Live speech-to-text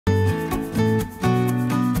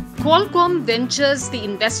Qualcomm Ventures, the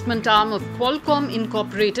investment arm of Qualcomm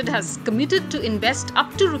Incorporated, has committed to invest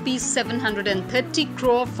up to Rs 730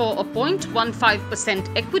 crore for a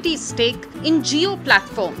 0.15% equity stake in Jio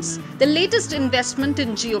Platforms. The latest investment in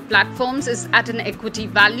Jio Platforms is at an equity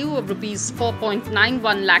value of Rs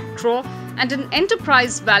 4.91 lakh crore and an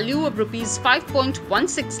enterprise value of Rs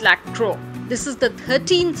 5.16 lakh crore. This is the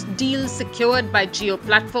 13th deal secured by Jio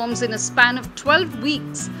Platforms in a span of 12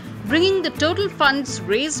 weeks, bringing the total funds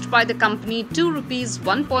raised by the company to Rs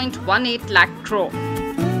 1.18 lakh crore.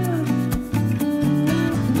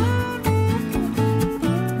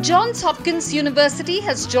 Johns Hopkins University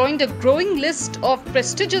has joined a growing list of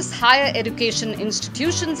prestigious higher education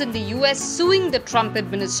institutions in the US suing the Trump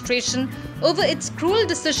administration over its cruel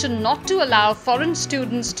decision not to allow foreign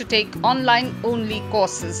students to take online-only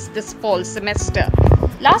courses this fall semester.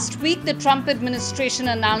 Last week, the Trump administration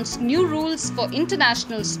announced new rules for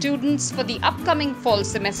international students for the upcoming fall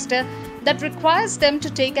semester that requires them to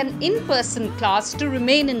take an in-person class to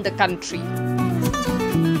remain in the country.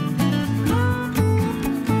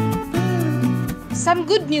 Some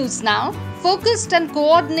good news now. Focused and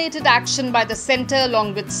coordinated action by the centre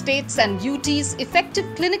along with states and UTs, effective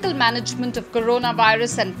clinical management of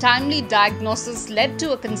coronavirus and timely diagnosis led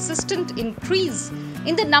to a consistent increase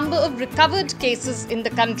in the number of recovered cases in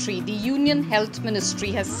the country, the Union Health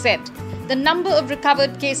Ministry has said. The number of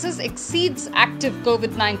recovered cases exceeds active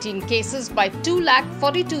COVID-19 cases by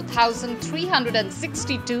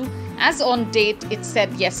 242,362 as on date, it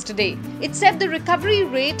said yesterday. It said the recovery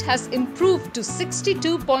rate has improved to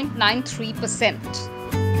 62.93%.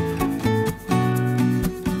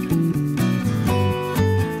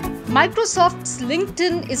 Microsoft's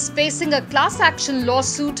LinkedIn is facing a class action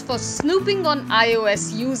lawsuit for snooping on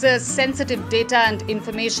iOS users' sensitive data and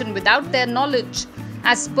information without their knowledge.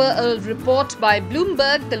 As per a report by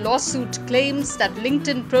Bloomberg, the lawsuit claims that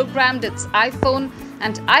LinkedIn programmed its iPhone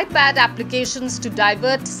and iPad applications to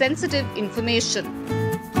divert sensitive information.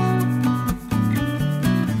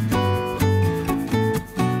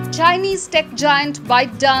 Chinese tech giant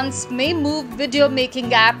ByteDance may move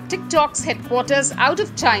video-making app TikTok's headquarters out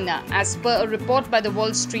of China. As per a report by the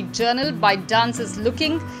Wall Street Journal, ByteDance is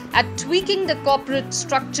looking at tweaking the corporate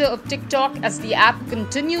structure of TikTok as the app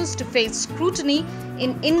continues to face scrutiny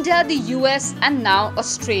in India, the US, and now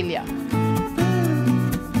Australia.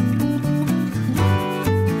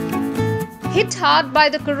 Hit hard by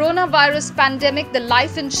the coronavirus pandemic, the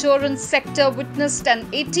life insurance sector witnessed an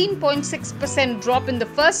 18.6% drop in the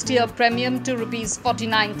first-year premium to Rs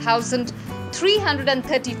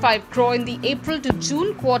 49,335 crore in the April to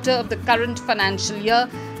June quarter of the current financial year,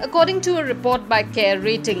 according to a report by Care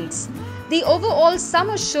Ratings. The overall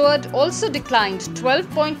sum assured also declined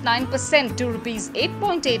 12.9% to Rs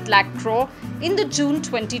 8.8 lakh crore in the June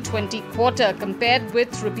 2020 quarter compared with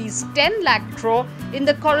Rs 10 lakh crore in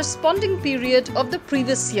the corresponding period of the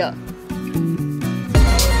previous year.